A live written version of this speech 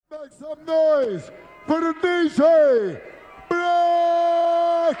Make some noise for the DJ,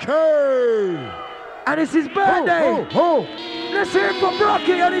 Brockie! And it's his birthday! Let's hear it for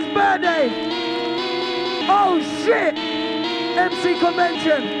Brockie on his birthday! Oh shit! MC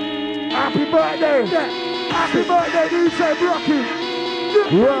Convention! Happy birthday! Yeah. Happy birthday, DJ Brockie!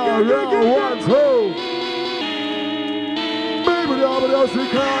 One, two! Baby,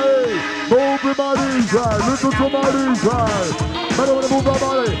 IC3! Move with my DJ, listen to my DJ! Better wanna move your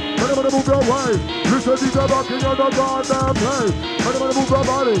body, better wanna move your way. Listen to DJ Brockie on the goddamn place. Better wanna move your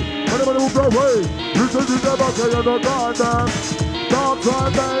body, better wanna move your way. Listen to DJ Brockie on the goddamn dark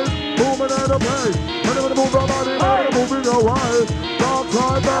side bass, moving in the place. Better wanna move your body, better wanna move your way. Dark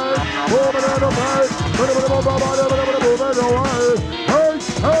side bass, moving in the place. Better wanna move your body, better wanna move your way. Hey,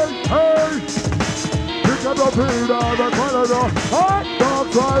 hey, hey! Pick up the beat on the corridor. Dark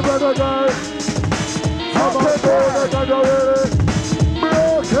side renegade. I'm a boy, I got it.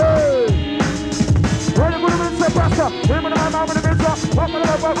 Ready for the Mr. Pastor, him and I'm with the Mr. Walk with the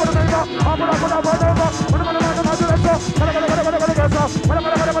Mr. I'm with the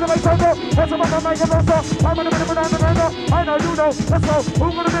Mr. I know you know, let's go,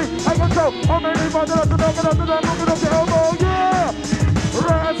 who gonna be? I can show, how many more than I can open up to them, moving up the elbow, yeah!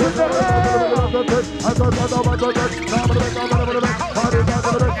 Right to the head!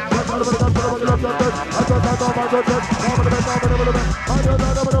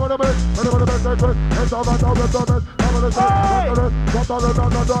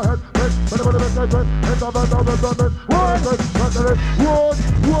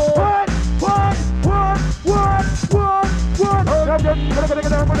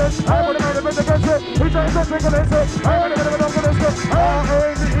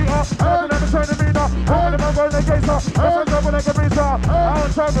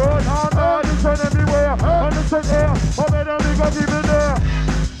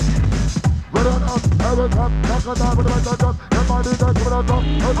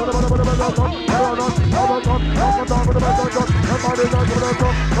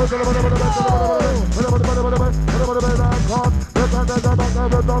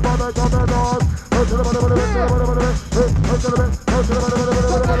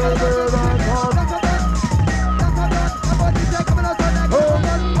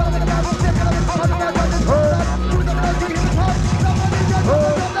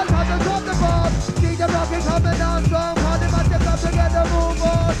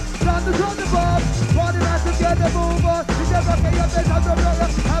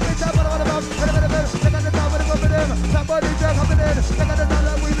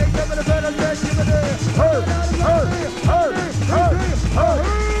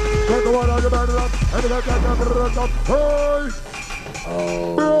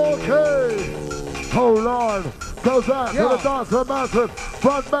 Hold on, goes out to the dancer massive,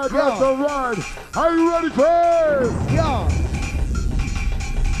 front back at the ride. Are you ready for it? Yeah.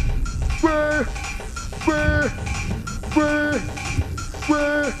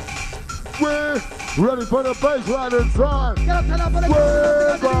 Ready for the bass line inside.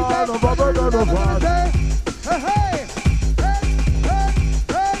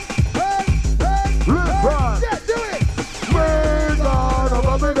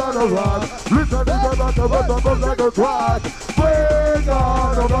 Listen to the battle with the boom like a quad. Bring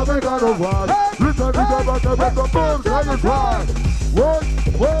on the big on the rod. Listen to the battle with the boom like a quad. One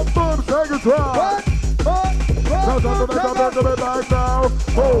boom like a quad. Now time to make a bit back now.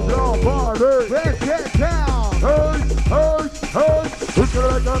 Hold your body. Let's get down. Hey. Who's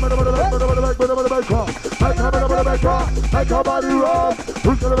gonna make a make your body rock.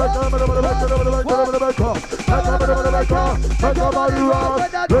 Who's gonna make a make your body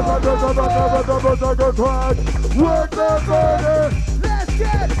rock. Listen to the quad. Work the body. Let's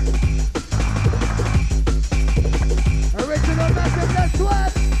get original massive, let's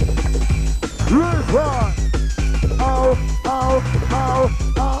sweat. Listen. Ow.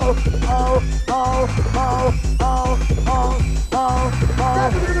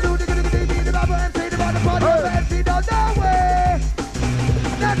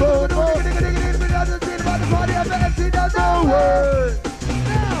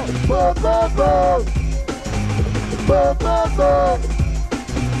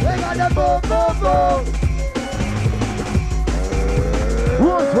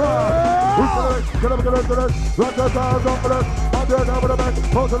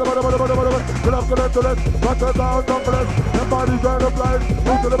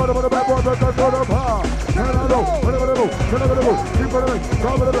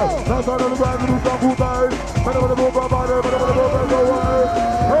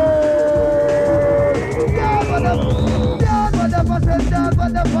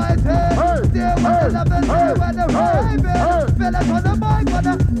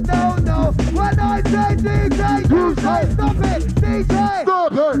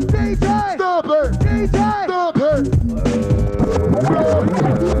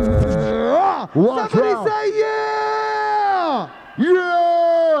 Watch Somebody out. say yeah!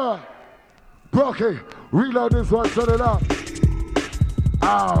 Yeah! Brockie, reload this one, set it up.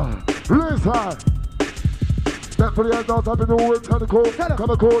 Listen. Step for the hands out, up in the wind, turn the cold. Come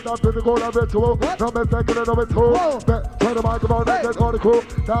a cold, down to the cold, I'm ritual. No mistake, and no it's cold. Turn the microphone, get on the cool.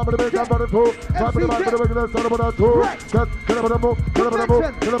 Down with the bass, I'm on the pool. Drop in the mic, with the regular, son of a tool. Get up on the move, get up on the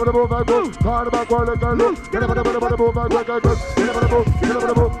move, get up on the move, I go. Turn the back, while I go. Get up on the move, I go. Get up on the move, get up on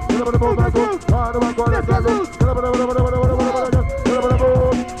the move, get up on the move, I go. Turn the back, while I go. Get up on the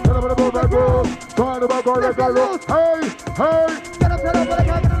move, get up on the move, I go. Turn the back, while I go. Hey, hey. Get up, get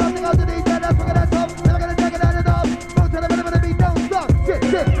nothing else to DJ, let's forget that top. Never gonna take it out of the top. Go to the middle of the beat, don't stop. Shit,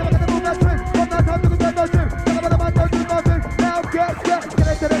 never gonna move that swing. One more time to the good motion. Never gonna mind, don't do nothing. Now get into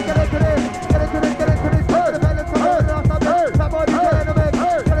this. Get into this. Get into this. Get the balance, come on, last time. Somebody get into this.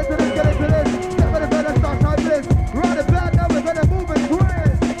 Get into this. Get for the balance, start like this. Run it back, now we're gonna move and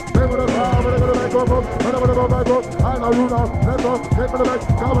twist. They wanna power, they're gonna make up. When I'm gonna go back up, I know you know. Let's go, hit me the back,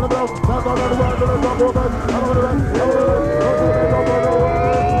 down on the bell. That's all I'm gonna do, let's go back. I'm gonna back,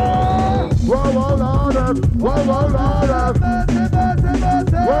 whoa, whoa, Lord, whoa, whoa, Lord, whoa, whoa, Lord,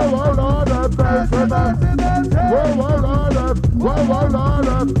 whoa, whoa, Lord, whoa, whoa,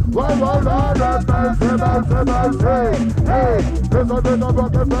 Lord, whoa, whoa, Lord, hey, there's a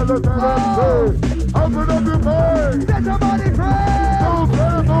bucket, fellas, and open up your mind. Set your body free.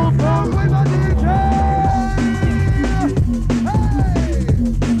 Move. With my DJ. Hey.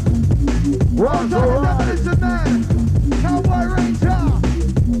 What's alright? Demolition Man. Cowboy Ranger.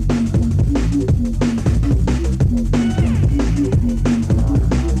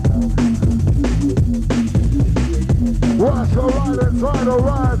 Watch alright and try to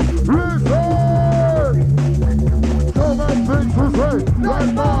ride. Listen! So much things to say.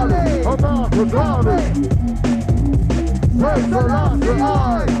 Like Marley, America's Army. Praise the Lord, the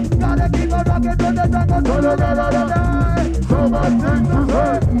eye. Gotta keep on rocking to the jungle. So much things to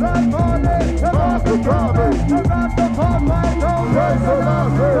say. Like Marley, America's Army. around the pond, right now. Praise the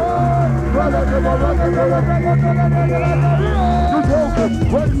Lord, the eye. Gotta keep on rocking to the jungle. You're joking,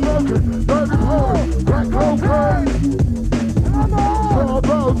 what you smoking? Dirty porn, crack cocaine. Come on. So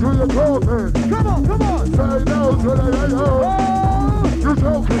bow to your coffin. Come on. Say no to the yo. Oh. You're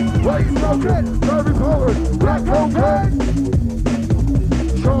joking, what you smoking? Dirty porn, crack cocaine.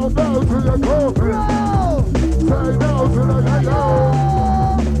 So bow to your coffin. Roll. Say no to the yo.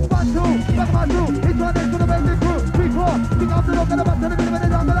 1, 2, back my two. He's running to the basic crew. 3, 4. Kick off the look at the button.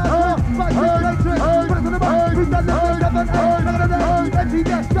 On the last 5, 6, 8, 6. Put it to the back. Who's that? 7, 8. Look at the day.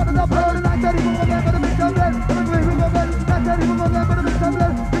 MTJ. Shut it up. Blow the night. Daddy, move again. But a big tablet. Daddy, move again. But a big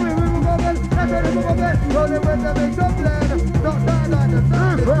tablet. Daddy, move again. Roll it with the big tablet. Don't die on the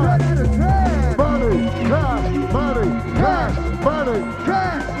side. Right at the train. Money, cash, money, cash, money,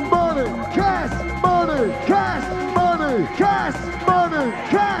 Cash. money, Cash. money, Cash. money, Cash. money,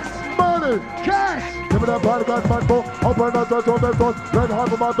 Cash. money. Cash. Give me that body, got man, go. Open up the door, red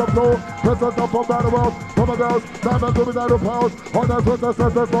hot about the floor. Press us up from the world, from the girls, diamond to me down the pounds. On that foot, that's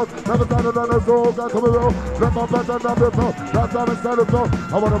the spot. Never standing on the soul, got to be real. Let my better than the flow. That's how it's started flow.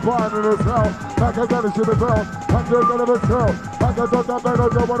 I want to find in this hell. Back again, it should be fell. Back to the other cell. Back to the better,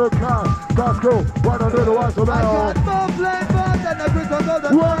 don't want to cash. That's cool. Why don't you watch the I got more flavor than the Christmas of the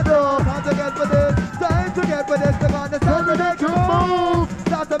Wonder. Time to get for this, time to get for this. Come on, it's time to make it move.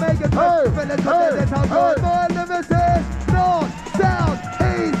 Start to make it move. Feel it, feel it, how good more nemesis. North, south,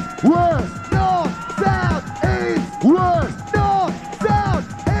 east, West, north, south, east, west, north, south,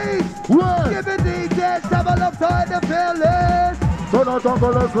 east. west. Give it DJ, Shabba alongside the fearless. So now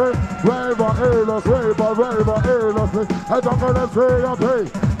jungle let's say, raver, airless, I jungle let's say, okay.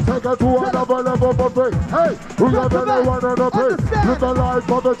 Take it to another level for free. Hey, we got better one on the pay. With the life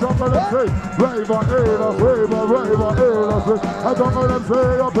of the jungle let's say, raver, airless, I jungle let's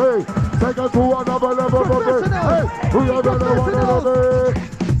say, okay. Take it to another level for free. Hey, we got better one on the pay.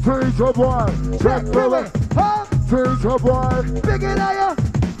 Teacher boy, check the way. Teacher boy, Big in higher,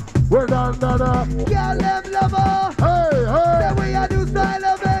 we're done, girl them lover. Hey, Then we a new style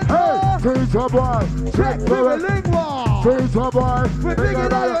of it. hey, teacher boy, check the way. Lingua. Teacher boy, We're big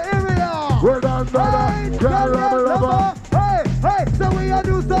in our area. we're done, Hey, girl, I'm lover. Hey, so we a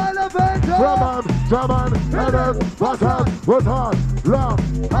new style of it. German, and then what's hot, long,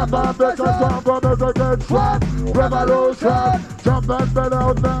 and my bitch is strong, but there's a good swap, revolution, jump and bend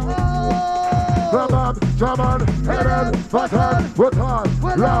out now. German, and then what's hot,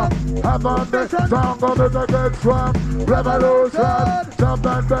 long, and my bitch is strong, but there's a good swap, revolution, jump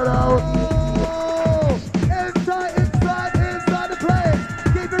and bend out. Inside the place.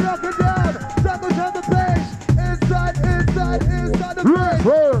 Keep it rocking down. Jungle on the page. Inside the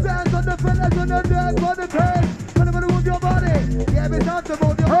place. Sounds on the fellas on the dance for the pain. Gonna move your body. Yeah, it's time to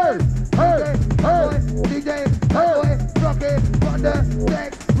move your body. DJ, boy, Brockie, on the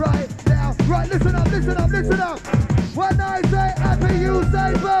decks right now. Right, listen up. When I say happy, you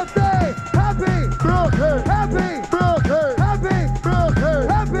say birthday. Happy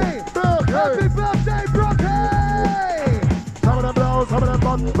birthday, Brockie. Some of them blow, some of them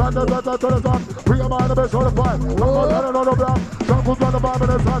bump, run the to the sun. We are mind the best on the fire. Come on, turn on the block. Jump who's on the bomb in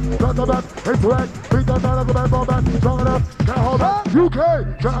the sun. Run the back, interact. Beat the man of the man, bomb back. Strong enough, can't hold up. UK,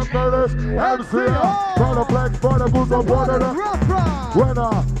 champions, MCR. For the flex, for the goose of water.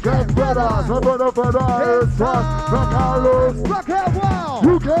 Winner, get better. Some of the feather is fun. Rock out loose. Rock out wow.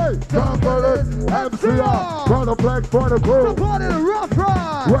 UK, champions, MCR. For the flex, for the crew. Support it, rough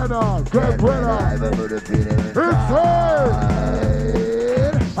ride. Winner, get better. It's time.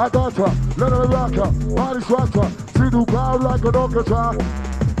 I got ya, little rocker, body structure, see the crowd like an orchestra.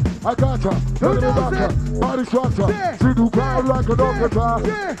 I got ya, little rocker, body structure, see the crowd like an orchestra.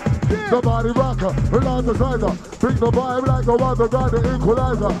 The body rocker, synthesizer, bring the vibe like a water guy, the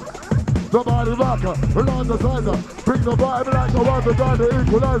equalizer. The body rocker, synthesizer, bring the vibe like a water guy, the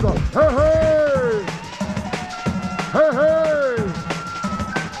equalizer. Hey, hey! Hey, hey!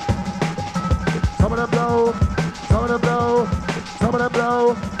 Some of them blow, some of them blow. Some of them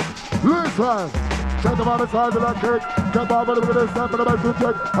blow. Listen. Check them on the side of that kick. Get on with the step of the best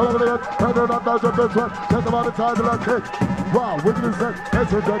kick. I'm over there. Turn it up, that's a good one. Check them on the side of that kick. Wow, wicked is set.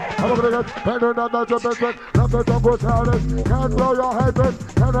 That's a kick. I'm over there. Turn it up, that's a best one. Left the jump with it. Can't blow your head in.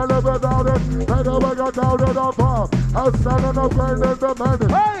 Can I live without it? Turn the way down in the farm. I'm standing up right in the man.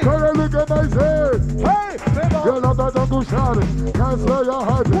 Can I look at my head? Hey, you love that jungle shouting. Can't slow your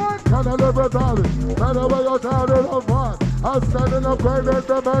head in. Can I live without it? Turn the way down in the farm. I'm standing up right in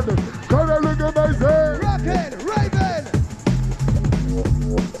the man. Can I look at my head? Rocket, Raven.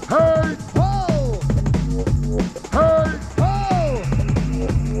 Hey. Oh. Hey. Oh.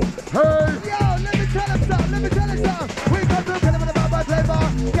 Hey. Yo, let me tell him something. We come to kill him with a bad boy flavor.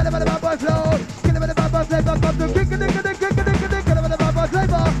 Kill him with a bad boy flow. Kill him with a bad boy flavor. Come to kick it. Kill him with a bad boy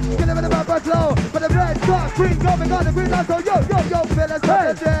flavor. Kill him with a bad boy flow. But the red, dark, green, going on the green light. So yo, fellas,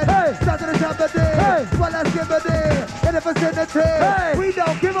 hey, start to the Shabba, hey, well, let's Skibadee. In the vicinity, hey. We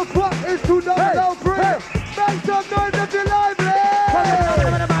don't give a fuck. It's 2003. Hey. Make some noise if you're lively.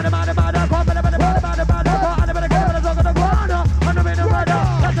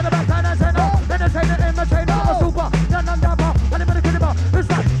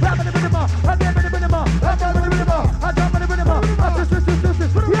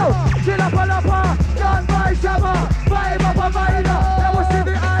 Shabba, vibe up a vibe. That was in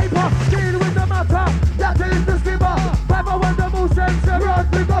the hyper. Deal with the matter. That is the skipper. Papa when the moose and the road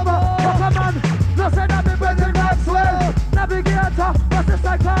we cover. Come on, no say that me better Maxwell. Navigator, what's the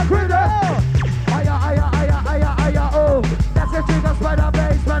cycle critter? Aya, oh. That's the trigger spider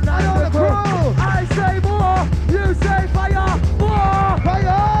baseman. I know the crew. I say more, you say fire. More,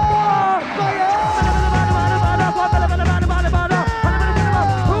 fire.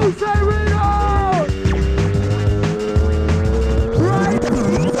 Who say reload?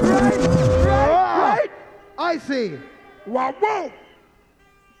 Right. I see. Wow, whoa.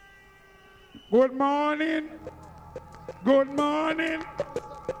 Good morning.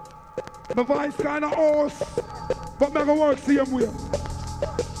 My voice kind of hoarse, but me go work same way.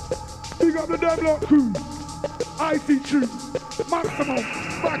 Big up the devil crew. IC3. Maximum.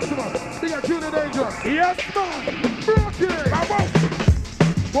 They are truly dangerous. Yes, man. Brockie. Wow, whoa.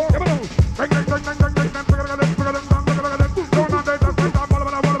 Give it out.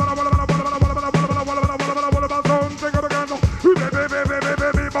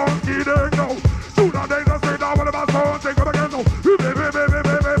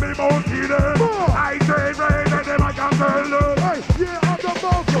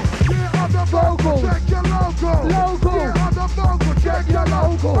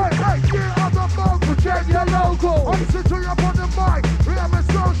 Check your logo. I'm sitting up on the mic.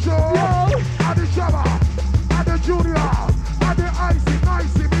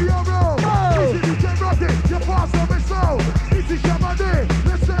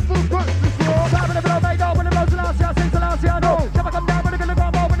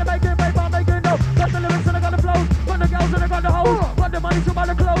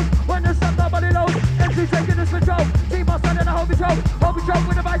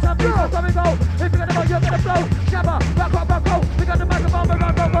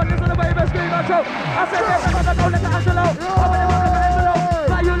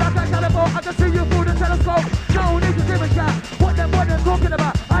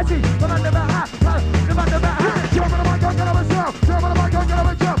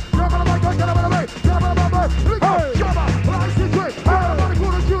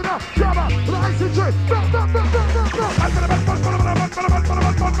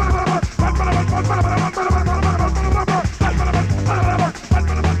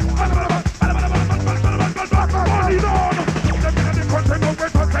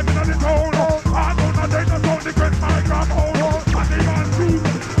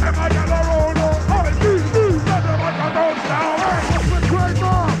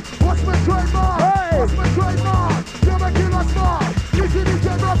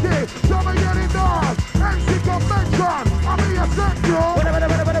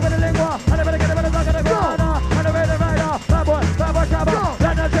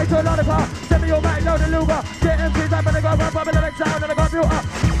 maneuver. Get MCs up and they go run from the next sound and the computer.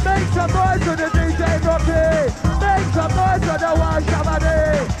 Make some noise to the DJ Brockie. Make some noise to the one Shabba.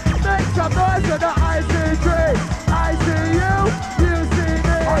 Make some noise to the IC3. I see you, you see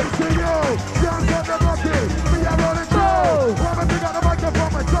me. I see you, dance on the Brockie. Me a rolling through. When I pick up the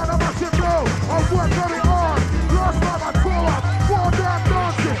microphone, my son, I'm a shit blow. I work very hard. Last time I throw up, 4 damn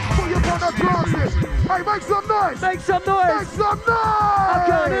dances. Put you on the dances. Hey, make some noise. Make some noise. Make some noise. I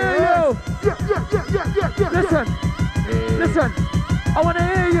can't hear you. Yeah. Listen. I want to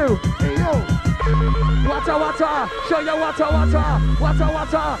hear you. Hey, yo. Wata, show you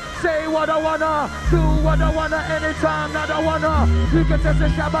wata. Say what I wanna, do what I wanna, anytime that I wanna. You can test the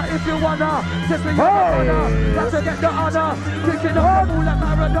Shabba if you wanna. Test me, honor. Got to get the honor. Kicking up the moon like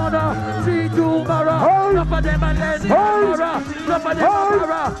Maradona. See tomorrow. Enough of them and then tomorrow. Enough of them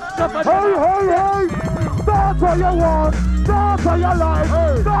That's what you want. That's what you like.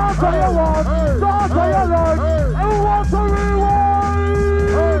 That's what you want. That's what you like. Who wants to rewind?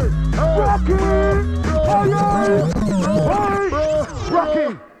 Brockie! Brockie!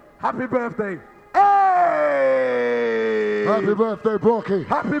 Happy birthday! Hey! Happy birthday, Brockie!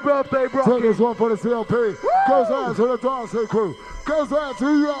 Happy birthday, Brockie! Take this one for the CLP. Woo! Goes out to the dancing crew. Goes out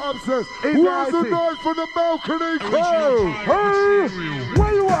to your upstairs. Where's the noise from the balcony crew? Hey!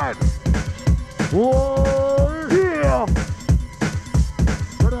 Where you at? Whoa! Yeah!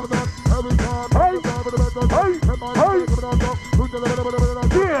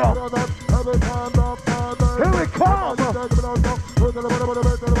 Here we come!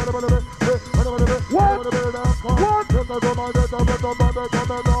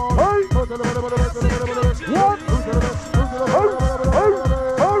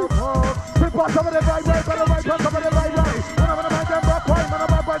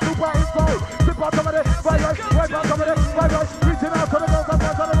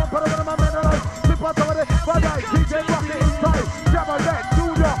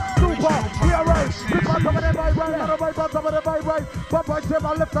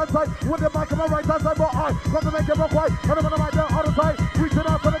 Left hand side, with the mic on my right hand side, but I got to make it rock right, and I'm on the mic down other side, reaching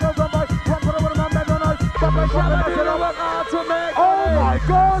out for the girls on my, one for the one man on ice, but my shot, you work hard to make oh my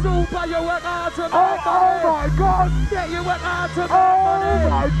god, super, you work hard to make oh my god, yeah, you work hard to make money, oh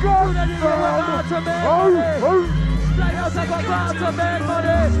my god, you work hard to make money. Players have got hard to make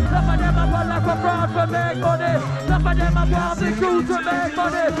money. Some of them have got like a fraud to make money. Some of them have got the crew to make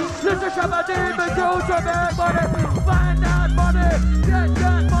money. Listen, Shabba, the crew to make money. Find that money, get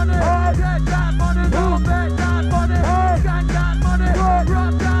that money, get that money, don't make that money, get that money, rob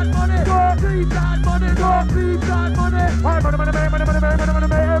that money, leave that money, don't leave that money.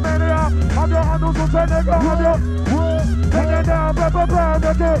 I'm your handles will say they go on you. Take it down, brand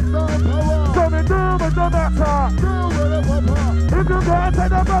again. Tell me do it, no matter. If you go and take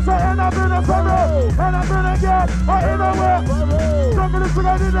the bus and I'm in a sorrow, and I'm in a get, or in a way. Don't get it to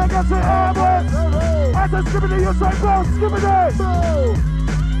get in and get it all way. I said Skibadee, you say go, Skibadee.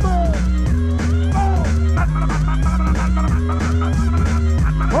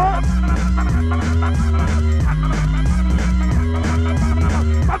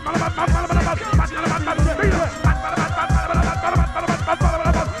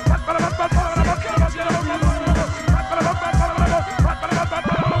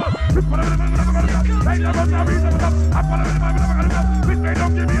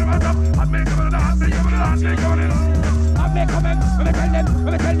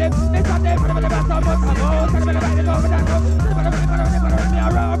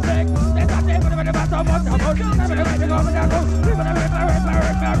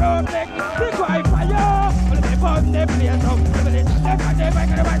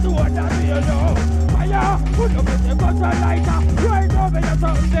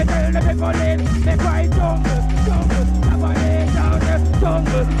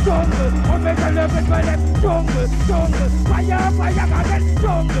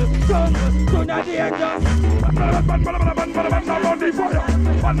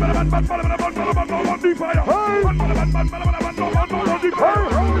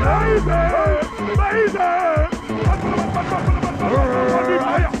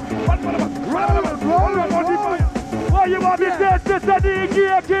 Why you want me dead, Mr.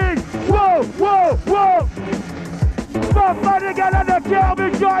 DJ King? Whoa, whoa, whoa! Somebody get on the car, be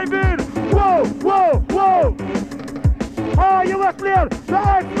driving! Whoa, whoa, whoa! Oh, you were clear! The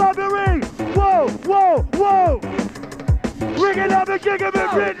ice lottery! Whoa, whoa, whoa! Ring it up and kick him and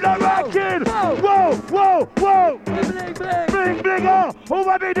Riddla rocking! Whoa, whoa, whoa! Bling, bling! Bling, bling, oh! Who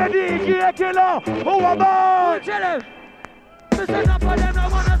want me the DJ killer? Who am I? Tell him! Listen, enough of them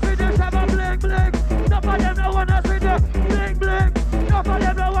don't wanna see this Shabba bling, bling! Enough of them don't wanna see the bling, bling! Enough of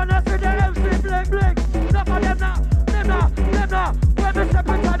them don't wanna see the MC bling, bling!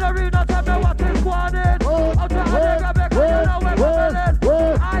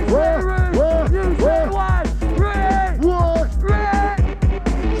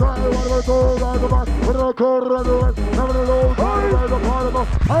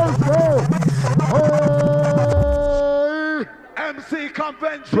 MC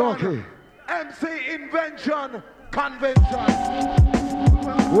Convention. Brockie. MC Invention Convention.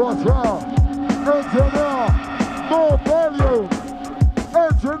 What's up? Engineer, more volume.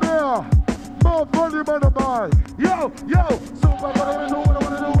 Engineer, more volume on the mic. Yo, super, what I wanna do, what I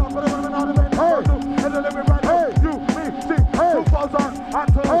wanna do, what I wanna do, and then everybody, you, me, see,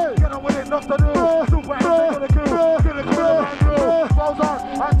 2002, get on with it, enough to do, super, get a kill, get a kill, man,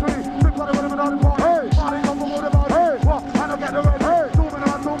 2003, six, what I wanna do, on the party, party, come on, what about it, what, I don't get the ready, 2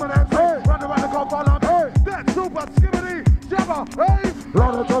 minutes, run around the car, follow me, that's super, Skibadee, Shabba, hey!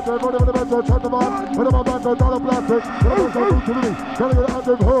 Lot of touches, what the best of man, what about that dollar plastic, what about that to me, can I get out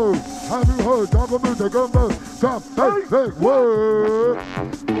of home, have you heard, jungle music, come, hey, word,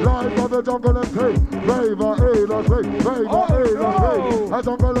 live on the jungle and say, raver, let's say, a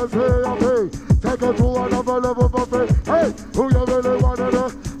jungle and say, take it to another level for faith, hey, who you really wanna know,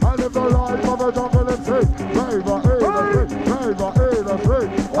 I live the life of a jungle and say, raver, let's say,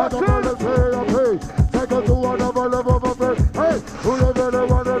 a jungle and say, take it to another level for faith, hey, who you really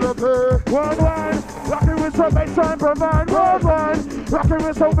wanna know, play, worldwide, rocking with some baseline provide, worldwide, rocking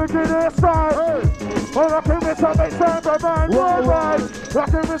with some beginner style, rocking with some baseline provide, worldwide,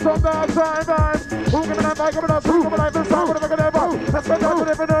 rocking with some bad time, who give me that mic, give me that food, give me that sound, what am I gonna do? Let's get down to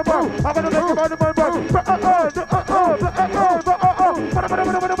live in the bar, I'm gonna make it by the mind,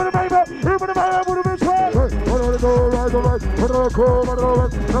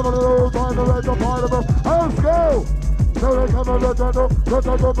 let's go! Now they come and let us know, let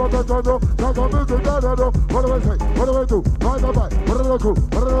us go, let us know, let us music, let us know. What do I say? What do I do? Find the bike, what do I do?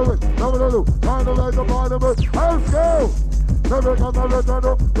 What do I do? Now what do I do? Find the light, find the bird. Let's go! Now they come and let us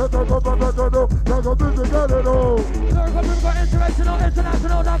know, let us go, let us know, let us music, let us know. We've got international,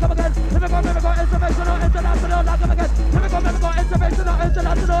 now come again. We've got international, now come again. We've got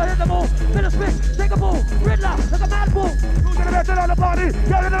international, hit the ball, finish spin, take a ball, Riddla, like a mad ball. Who's gonna make it on the party?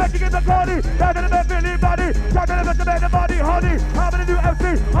 You're gonna make it in the party. You're gonna make Billy body. You're gonna make the body honey. I'm gonna do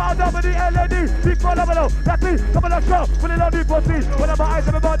MC, RW, LAD, big phenomenal. That's me, come on, let's go. When they love me, pussy. When I'm eyes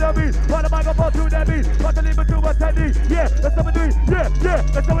of a me, when I'm going to them, me. Got to leave it to a teddy. Yeah, let's come and do it. Yeah,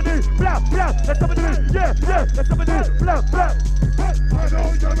 let's come and do it. Blah, blah, let's come and do it. Yeah, let's come and do it. Blah, blah.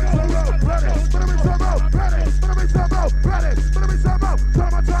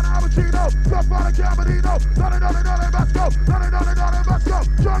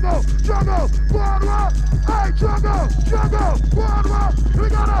 We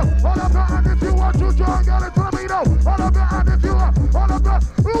got up, all of that, and if you want to join, get it to me, no. All of that, and if you want, all of that,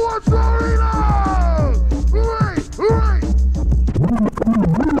 who wants to reload? Hooray!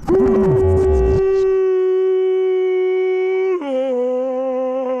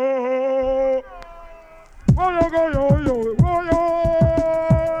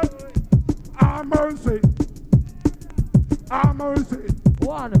 I'm mercy.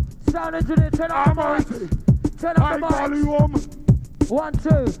 One, sound engineer, turn up the mic. Turn up the mic. Volume. 1, 2.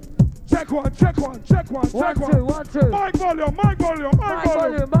 Check one. 1, 2. Mic volume.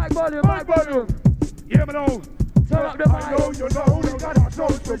 Yeah, me know. Turn up the mic. I know you know. We got our toe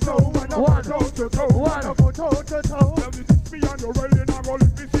to toe. One. Go toe to toe. Let me just be on your railing. I'm gonna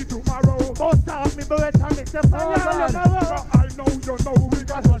let me see tomorrow. Bust out me breath and it's a fire. I know you know. We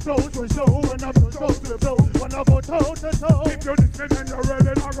got our toe to toe. And I'm toe to toe. Wanna go toe to toe. If you're listening and you're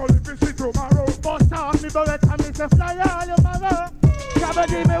railing, I'm gonna let me see tomorrow. Bust out me breath and it's a flyer. Your mother. Shabba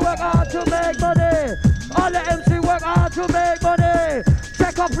me work hard to make money. All the MC work hard to make money.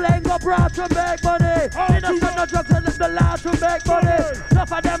 Check up playing up proud to make money. Innocent no drugs and the law to make money.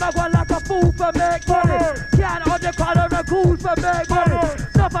 Enough of them are going like a fool for make money. Can't hold the color and cool for make money.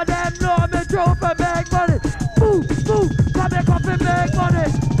 Enough of them know me true for make money. Boo, come back up and make money.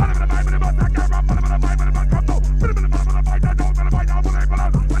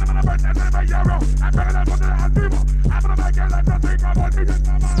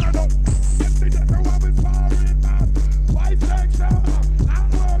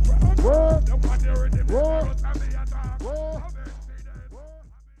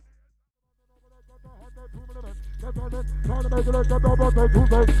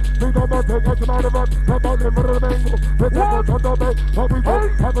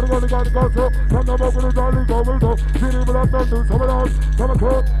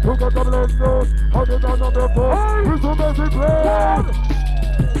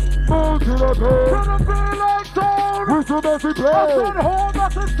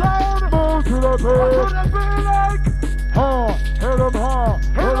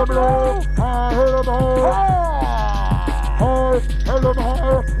 high, hit them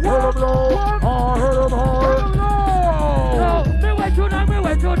high, hit them low, hit them high. No, me went to knock, me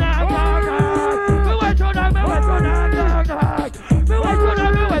went to knock. Me went to knock, me went to knock. Me went to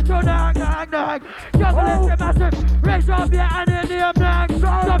knock, me went to knock. Juggling the massive, raise up your hand in the black.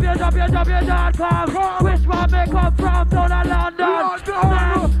 www.com. Which one may come from down in London?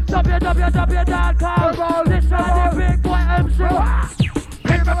 www.com. This is the big boy MC.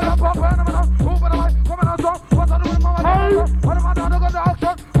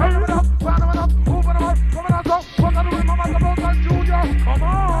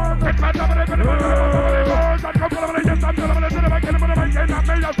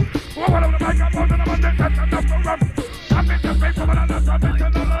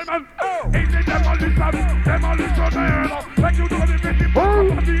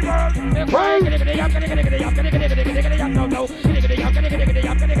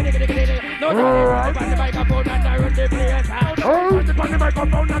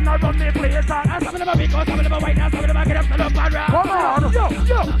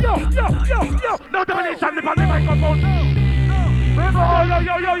 No domination on the microphone.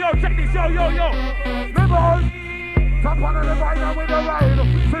 Yo, check this, yo. Top one of the rider with the rider.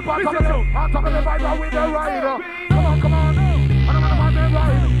 Flip on top of the rider with the rider. Come on. On the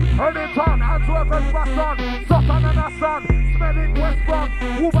rider. Erdington, Antwerp, Basson, Sutton and Aston, Smelling, Westbourne,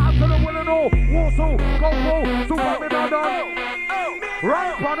 move out to the Willow, Warsaw, Gopo, Super Midland.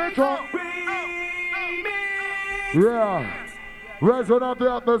 Right on the top. Yeah. Raising up the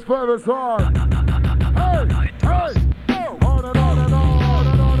atmosphere is on. Hey. On and on.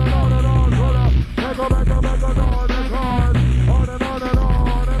 Back on.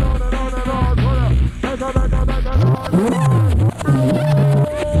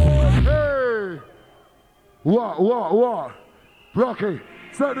 Hey! What? Brockie,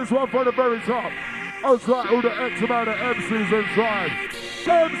 set this one from the very top. Outside all the X amount of MCs inside.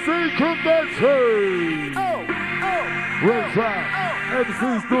 MC Convention! Right track.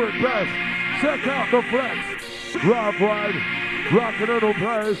 MCs do it best. Check out the flex. Drive wide. Rockin' in the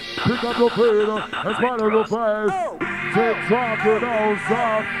place. Pick up the feet. And spot in the place. Take time to down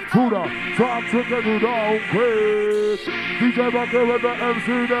south. To the top to get you down quick. DJ Brockie with the MC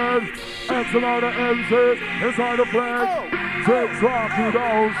then. X amount of MCs inside the flex. Take time to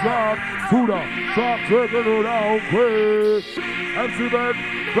down south. To the top to get you down quick. MC Ben,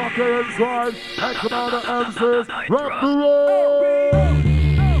 Brockie inside. X amount of MCs. Rock the road.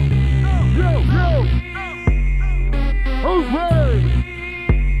 Yo. Who's ready?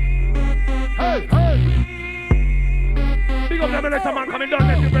 Hey. Big up the militia man coming down,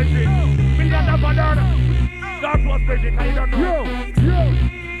 let you break it. Million up and down. That's what's breaking, I don't know. Yo.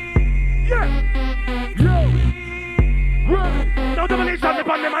 Ready. Now the militia dip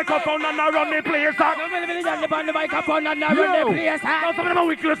on the microphone and now run the place. Now some of them are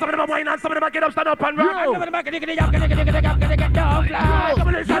weak, some of them are whine, and some of them are get up, stand up and run. Some of them are get down, fly. The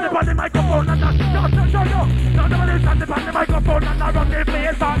militia dip on the microphone and now the militia dip on the microphone and now run the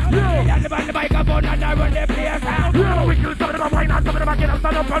place. Dip on the microphone and now run the place. Some of them are weak, some of them are whine, and some of them are get up,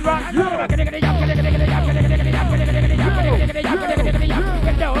 stand up and run.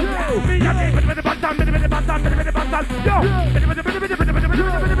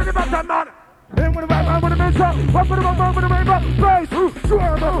 And when the right man with the mentor, up with the man with the rainbow, bass,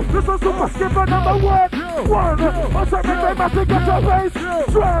 drama, this is Super Skipper number one. I say, man, massive, get your bass,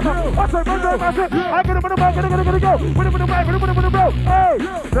 drama. I say, man, massive, I get him in the back, gonna go. With him in the back, with him in the road. Hey,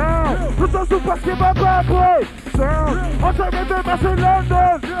 now, this is Super Skipper back way. Sound, I say, man, massive,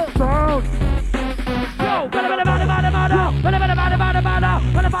 London, sound. Yo, when I'm in the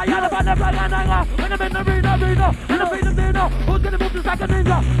who's gonna move the second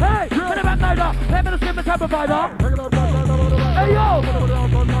ninja? Hey, when I'm at night, they're gonna skip the type of fighter. Hey, yo!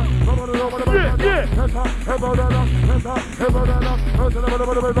 Yeah.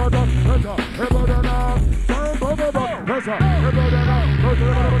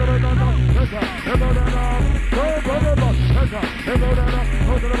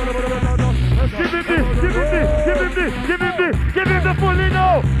 Give him the fully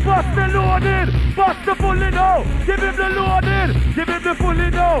no. Bust the loaded. Bust the fully no. Give him the loaded. Give him the fully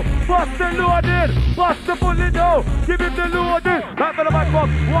no. Bust the loaded. Bust the fully no. Give him the loaded. Back for the mic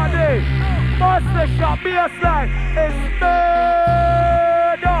box. One day. Master shot. Be a slide. It's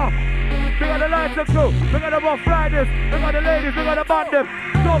murder. We got the lights and crew. We got the rough riders. We got the ladies. We got the band them.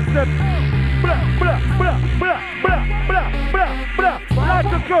 Dubstep. Blah.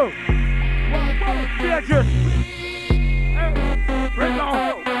 Lights and crew. Dangerous. Riddla.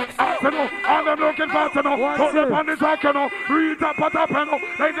 Arsenal, all them looking fast, you know. Put them on the track, you know. Read up, put up, you know.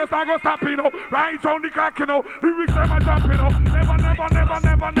 They just not go stop, you know. Right on the clock, you know. Lyrics them a jump, you know. Never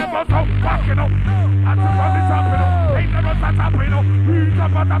stop, back, you know. Arsenal on the top, you know. They never stop, you know. Read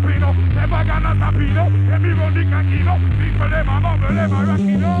up, put up, you know. Never gonna stop, you know. Let me run the clock, you know. People, them a mumble, them a rock,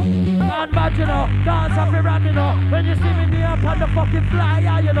 you know. Man, bad, you know. Dance up your run, you know. When you see me up on the fucking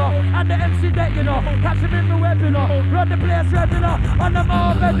flyer, you know. And the MC deck, you know. Catch him in the web, you know. Run the place, red, you know. On the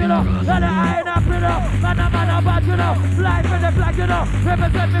moment, you know. And the iron up, you know. Man, a bad, you know. Fly for the flag, you know.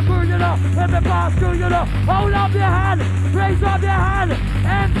 Represent me through, you know. Let me pass through, you know. Hold up your hand. Raise up your hand.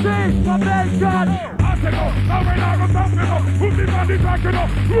 MC, formation. Arsenal, now we're not gonna stop, you know. Put me on the track, you know.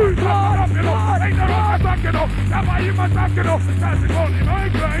 Who's up, you know. Ain't no wrong attack, you know. Never even attack, you know. That's it, only my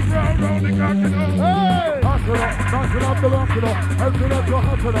grind, round the clock, you know. Hey! Dancing up the rock, you know. Helping us to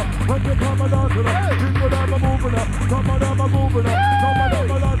happen up. When you come and dance it up. People them a moving up. Some of them a moving up. Some of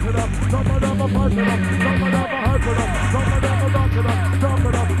them a dancing up. Some of them a fighting up. Some of them a hyping up. Some of them a rocking up.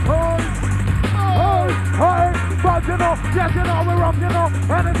 Jumping up. Hey, but you know, yes, you know, we're up, you know.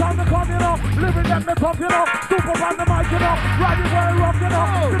 Anytime they come, you know, living at the top, you know. Super on the mic, you know. Riding very rough, you know.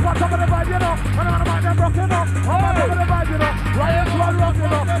 Sip on top of the vibe, you know. And I'm on the mic, them rock, you know. I'm on top of the vibe, you know. Ryan's one rock, you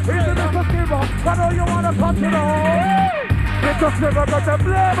know. He's the little skipper. I know you wanna come, you know. Because never got the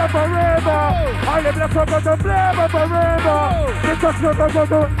flavor forever. I live the top of the flavor forever. Because never got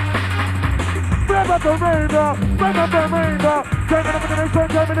the flavor forever. Flavor forever. Jamming up in the next one,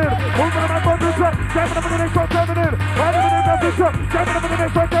 jamming in. Moving on my bundle truck. Jamming up in the next one, jamming in. Riding in the next truck. Jamming up in the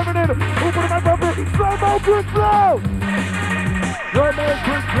next one, jamming in. Moving on my bundle. Slow-mo, quick flow. Slow-mo,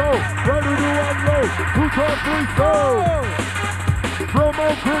 quick flow. Ready to unload. 2, 3, slow. Slow-mo,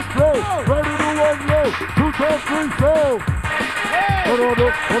 quick flow. Ready to unload. 2, 3, slow.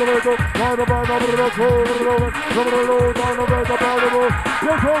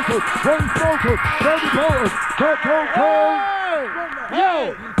 Yo,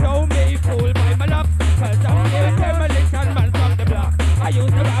 don't be fooled by my luck, 'cause I'm the demolition man from the block. I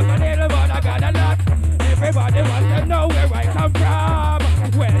used to have a little, but I got a lot. Everybody wants to know where I come from.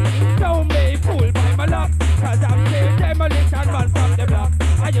 Well, don't be fooled by my luck, 'cause I'm the demolition man from the block.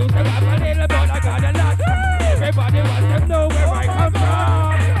 I used to have a little, but I got a lot. Everybody wants to know where I come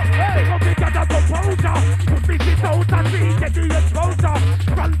from. Hey, go pick up the composer. Put me shit out and see, get the exposure.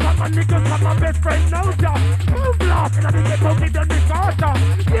 Run from my niggas, from my best friend knows ya. Boom blast, and I get to give them the starter.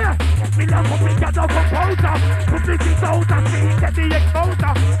 Yeah, me love go pick up the composer. Put me shit out and see, get the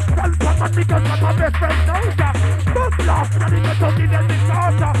exposure. Run from my niggas, from my best friend knows ya. Boom blast, and I get to give them the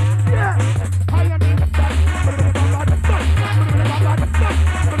starter. Yeah, I am in the back.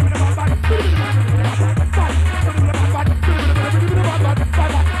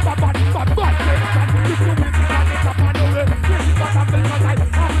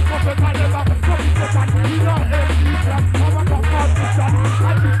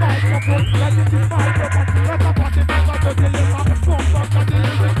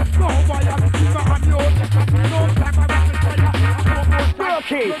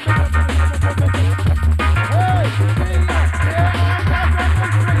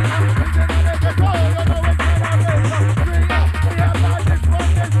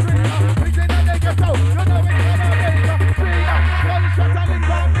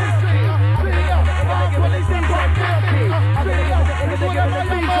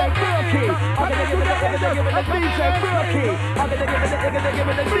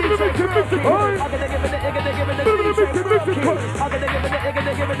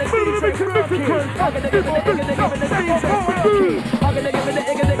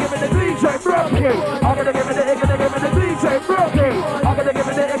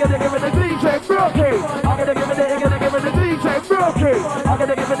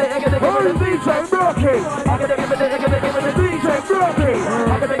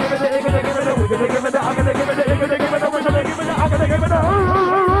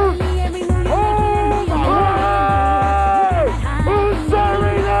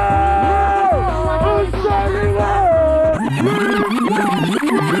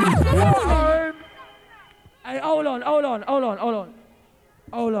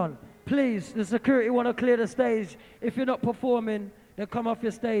 Hold on. Please, the security want to clear the stage. If you're not performing, then come off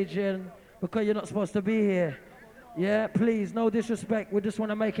your stage because you're not supposed to be here. Yeah, please, no disrespect. We just want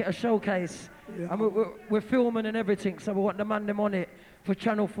to make it a showcase. Yeah. And we're filming and everything, so we want the man them on it for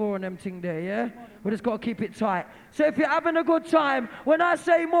Channel 4 and them thing there, yeah? We just got to keep it tight. So if you're having a good time, when I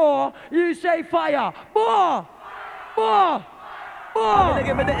say more, you say fire. More! More! I'm gonna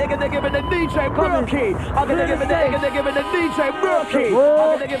give it the DJ Brockie. I'm gonna give it the DJ Brockie.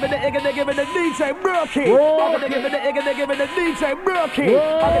 I'm gonna give it the DJ Brockie. I'm gonna give it the DJ Brockie. I'm gonna give it the DJ Brockie.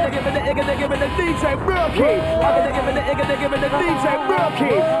 I'm gonna give it the DJ Brockie. I'm gonna give it the DJ Brockie. I'm gonna give it the DJ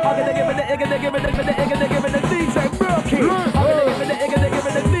Brockie. I'm gonna give it the DJ Brockie. I'm gonna give it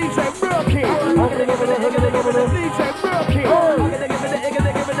the DJ Brockie. I'm gonna give it the DJ Brockie. I'm gonna give it the DJ Brockie. I'm gonna give it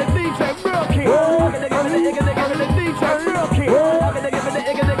the DJ Brockie. I'm gonna give it the DJ Brockie. We're gonna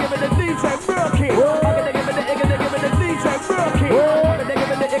give it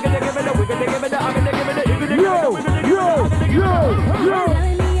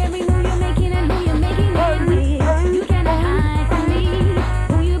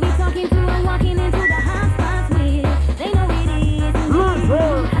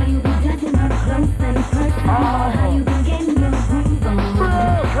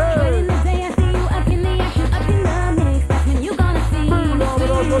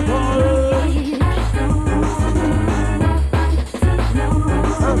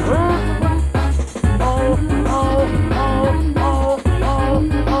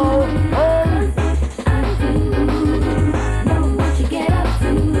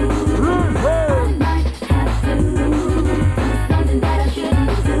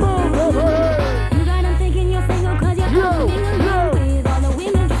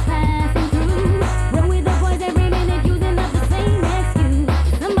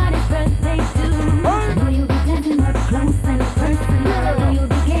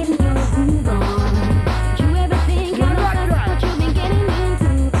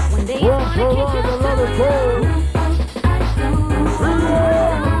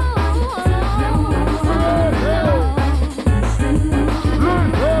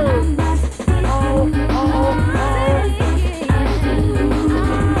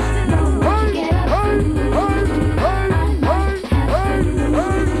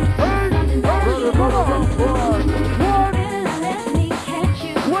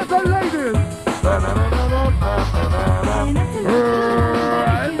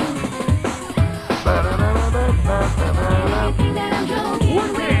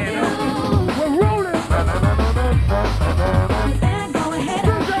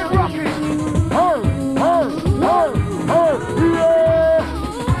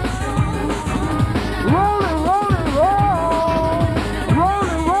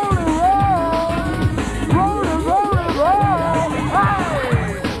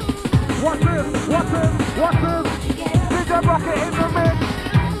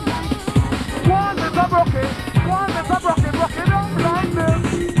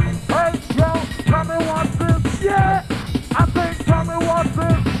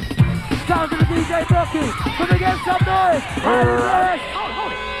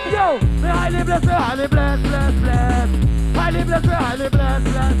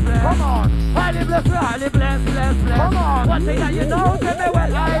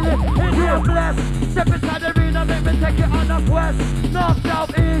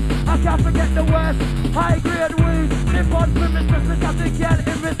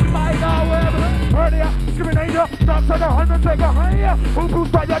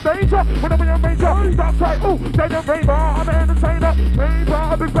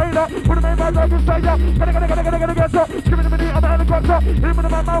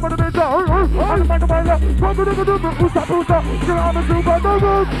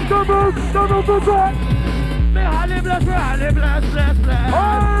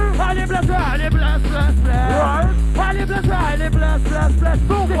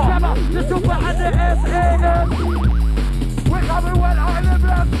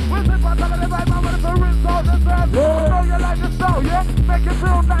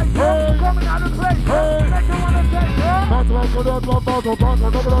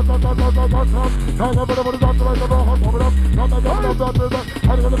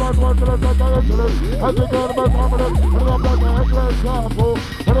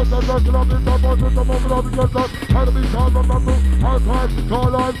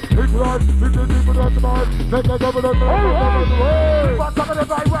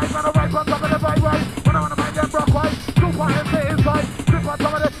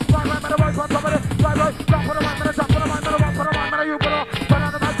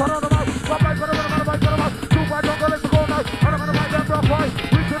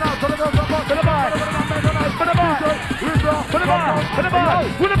Put man.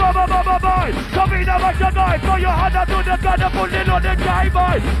 With the boy. Come in and watch your guy. Throw your hand out to the gun and put it on the guy,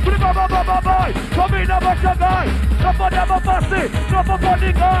 boy. With the boy. Come in and watch your guy. No for them a fussy. No for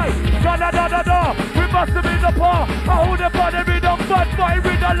funny guy. Da. We must be the paw. I hold the body be the bad boy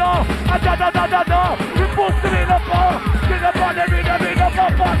with the law. And da. We must be the paw. Be the body be the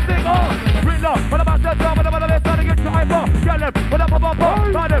fussy go. Riddla. What about the top? What about the left side? Get driver. Get them. What up?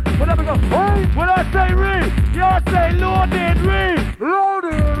 What we go? When I say read, you say loaded, read.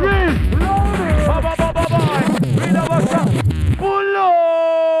 Loaded. Read what's up. Pull up.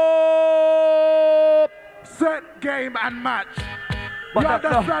 Set, game and match. But you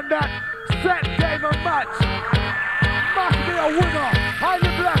understand that? Set, game and match. Must be a winner.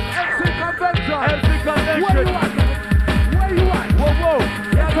 Highly black MC Convention. Where you at? Whoa.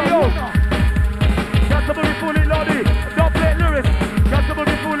 Yeah, yo. Got somebody fully loaded. Don't play lyrics. Got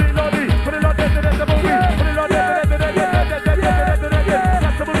somebody fully loaded. Put it on the movie. Put it on the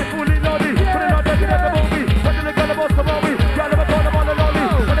got somebody fully loaded. Put it on the movie. Put it on the boss of movie. Got them on the lolly.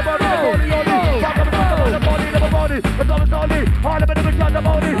 Put the body on. Back up the body. It's all the lolly. All of them got the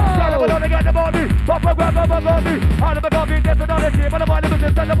body. Got them get the body. Pop up grab the body. All of the coffee gets another team. But the body was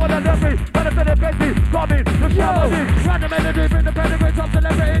just send them on the left. But it's in the crazy. Coming. The Shabba. Run the melody. Bring the pedigree. Top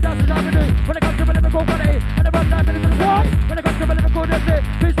celebrity. That's the job we do. When it comes to lyrical quality. And the run time is the same. When it comes to lyrical quality.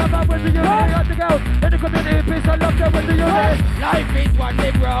 Peace of love with the unity. Got to go. In the community. Peace of love with the unity. Life is one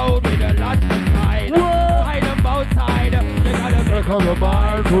big road with a lot to side. Side on both sides. You gotta make Come on,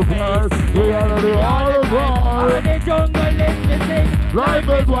 mind to pass. We gotta do all the all time. the jungle is missing. Life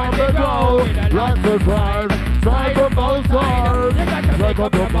is one big road. Life is right. Side on both sides. Make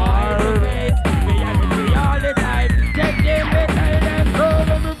up your mind. Reality all the time. Take them with them.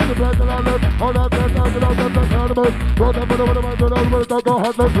 The president on it, all that animals, go down for the animals, go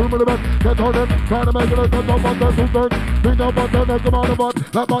hard, let's zoom in the back, get on it, try to make it, let's go on the super, think about that, let's come on the butt,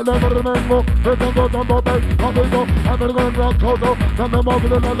 let my level remain go, let's go down for that, come we go, I'm gonna go and rock Toto, come them over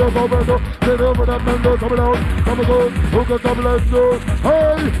the land of Roberto, get over that window, come out, come and go, who can come, let's do,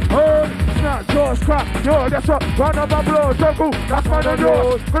 hey, Snap, jaws, crack, yo, that's up, run up and blow, jungle, that's my name,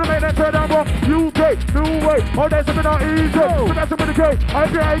 yours, gonna make that turn down, UK, new way, all that's something not easy, so that's something okay,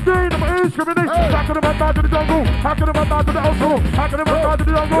 I'm back to the man to the jungle. Back to the man to the old school. Back to the man to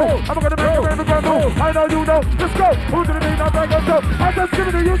the jungle. I'm gonna make a baby jungle. I know you know. Let's go. Who's gonna be not break us up? I just give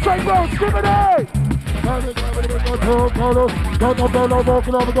it to you straight bro. Skibadee.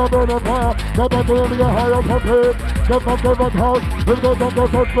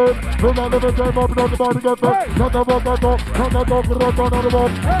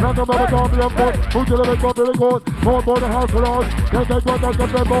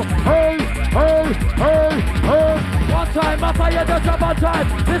 One time, I fire the job on time.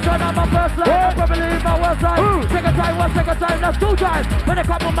 This one on my first line, I probably leave my worst line. Second time, that's two times. When I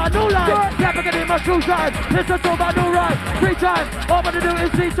come on my new line, never get in my shoe time. Listen to my new rhyme, 3 times. All I'm gonna do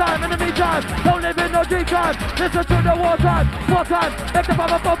is see time. In the meantime, don't live in no dream time. Listen to the war time, 4 times. Make the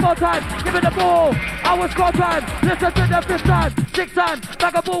power 4 times. Give me the ball, I was score time. Listen to the 5th time, 6 times.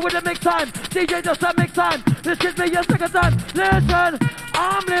 Back a ball with the mix time. DJ just a mix time. This gives me a second time. Listen,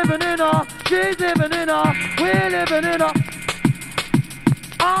 I'm living in a, she's living in a, we're living in a.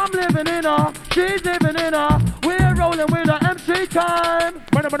 I'm living in a, she's living in a, we're rolling with a MC time.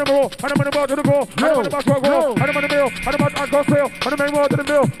 Man, I'm on the roll, and I'm on the ball to the goal, and I'm on the back to the goal, and I'm on the mill, and I'm on the sale, and I'm on the mill, and I'm on the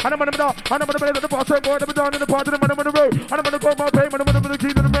mill, and I'm on the mill, and I'm on the boss, and I'm down in the part of the man, I'm on the road, and I'm on the goal, my pay, and I'm on the key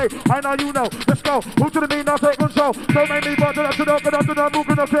to the bay. I know you know, let's go. Who to the knee, now take control. Don't make me but to the move,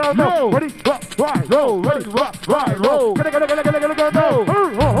 and I'll no. Ready, rock, right, roll, ready, rock, right, roll. Go.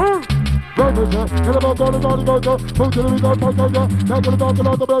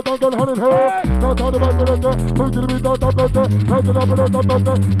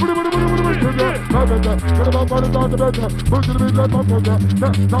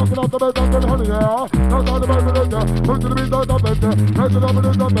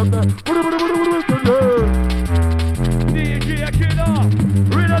 DJ Killer,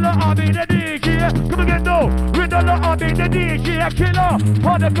 Riddla, I be the DJ. Come again, no. Riddla, I be the DJ Killer.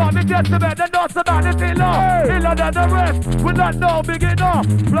 On the comic testament, the notes about the filler. Filler than the rest, we not no beginner.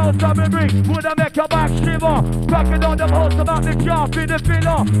 Blow some and bring, would I make your back shiver? Cracking on the host about the job in the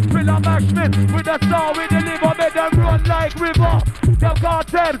filler. Filler Maxman, with the star, we deliver, make them run like river. Them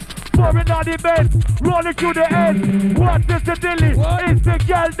cartels, pouring on the bed, rolling to the end. What is the dilly? It's the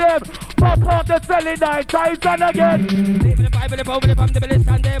girl them. Pop out the selling 9 times and again. Leave the Bible, the Pope, the Pump, the Billy,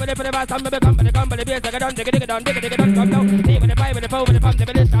 Stand there, the Pump, the Pump, the Pump, the Beers, the Gun, the Gun, the Gun, come down. Leave the Bible, the Pope, the Pump, the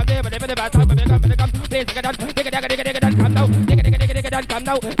Billy, Stand there, the Pump, the Pump, the Gun, the Gun, please, the Gun, the Gun, come down. The Gun, come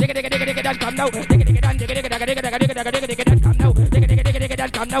down. The Gun, come down. The Gun, come down.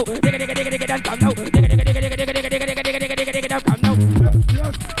 and come now. Dig it and come now. Dig it and come now.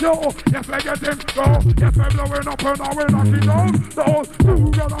 Yes, yo, yes, I get him, go. Yes, I'm blowing up and now we're knocking down. So,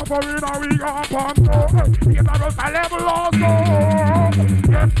 two got up and we got pump, go. Get out of the level also.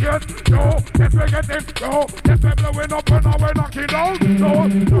 Yes, yo, yes, I get him, go. Yes, I'm blowing up and now we're knocking down. So,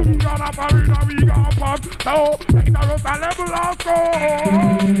 two got up and we got pump, so, get out of the level also.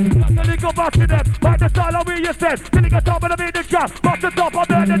 That's the little bastard them, like the style of we you said. Till you get top of the beat the trap, bust the top of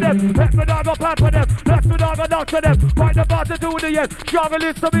burning them. Let me dog go pamper them, let me dog go knock to them. Find the bastard to the end, struggle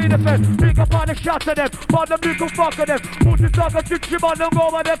is to be the defense. Think upon the shots of them, but the little fuck of them. Put the dog and chick him on them, go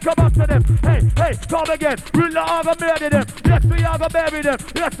over them, come after them. Hey, come again, Riddla are gonna murder them. Yes, we are gonna bury them.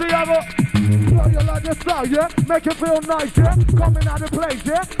 Yes, we are gonna... Well, you like the style, yeah? Make it feel nice, yeah? Coming out of place,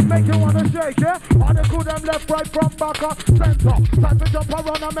 yeah? Make you wanna shake, yeah? On the cool them left, right, front, back, up, center. Time to jump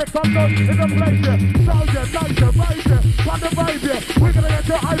around and make some noise in the place, yeah? Sound, yeah, nice, yeah, right, yeah? On the vibe, yeah? We're gonna get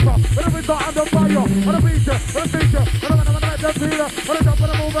your hyper. When we start on the fire, on the beat, yeah? On the beat, yeah? When I'm gonna let them feel, on the jump, on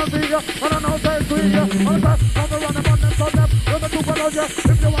the move and feel, on the nose and squeeze, yeah? On the back, on the run, on them, on them. When the super load, yeah?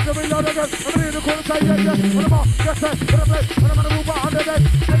 If you want to reload again, I'm in the corner, say, yeah, yeah. On the bar, yes, sir. On the plate, when I'm gonna move out on the deck.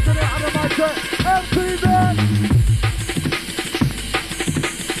 Get to the other mic, yeah? MC then.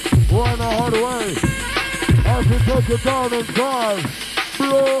 One a hard way. As we take it down inside.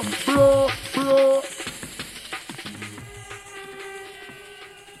 Bro.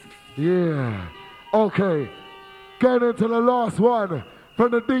 Yeah. Okay. Get into the last one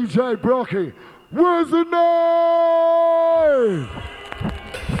from the DJ Brockie. Where's the noise?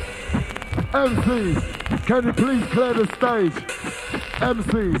 MCs, can you please clear the stage?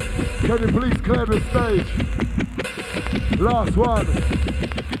 MCs, can you please clear the stage? Last one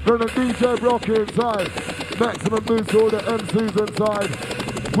from the DJ Brockie inside. Maximum moves to all the MCs inside.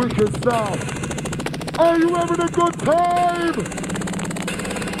 Wicked stuff. Are you having a good time?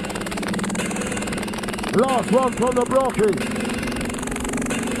 Last one from the Brockie.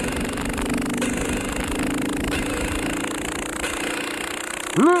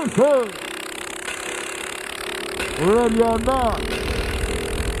 Listen. Ready or not?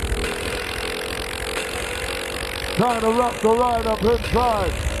 Time to rock the ride up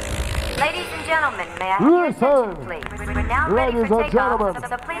inside. Ladies and gentlemen, may I have your attention, please? We're now ready Ladies for and takeoff, gentlemen.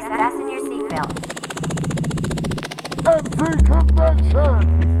 so please fasten your seatbelt. MC Convention.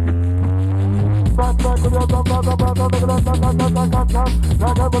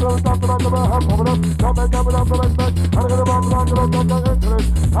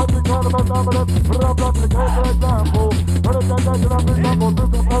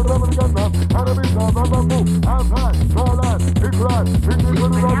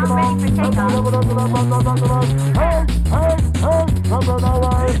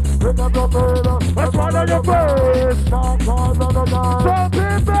 That's one of your birds.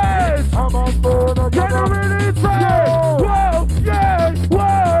 Something bass. Get a really tight. Whoa, yeah.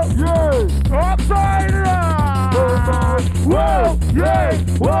 Upside down. Whoa, yeah.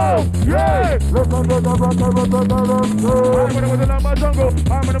 I'm gonna my jungle.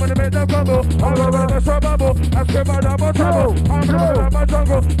 I'm gonna make them combo. I'm gonna make Shabba. I scream out about trouble. I'm gonna my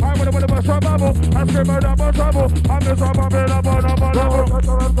jungle. I'm gonna make Shabba. I scream out about trouble. I'm just a bit about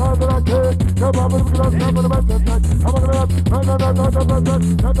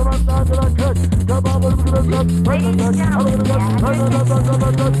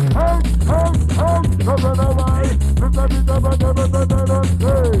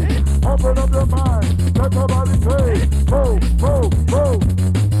Open up your mind, let your body say, whoa.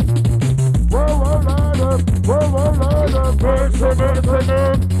 Whoa, louder, mercy, whoa, louder, mercy,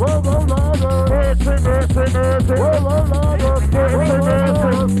 whoa, louder,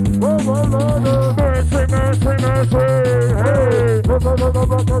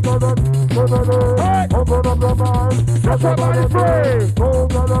 hey, open up your mind, let your body free,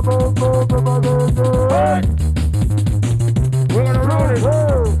 we're gonna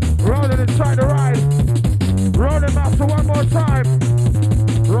roll it inside the ride. Roll it master one more time.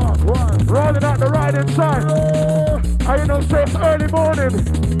 Rolling out the ride inside. I you know say it's early morning.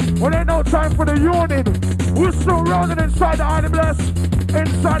 Well ain't no time for the yawning. We're still rolling inside the Island Bless.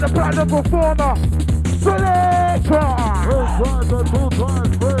 Inside the platinum performer. Selector! Inside the 2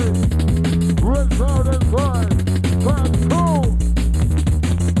 times free. Inside. Times 2.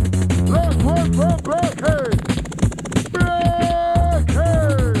 Last one from Brockie.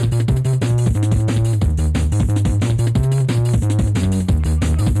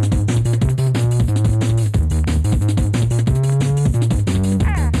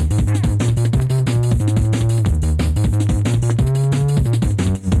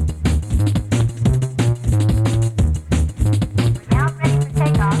 Now ready for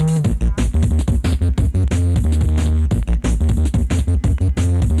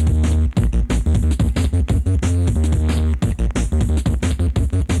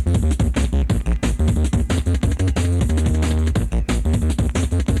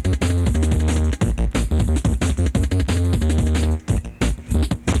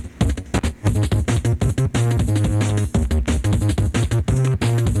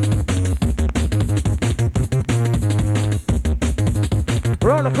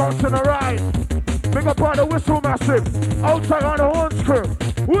on the coast and the right. Big up on the Whistle Massive. Outside on the Horns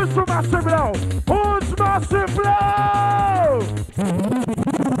crew. Whistle Massive now. Horns Massive now.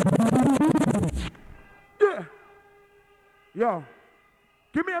 Yeah. Yo.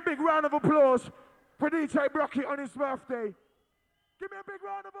 Give me a big round of applause for DJ Brockie on his birthday. Give me a big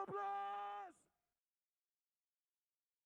round of applause.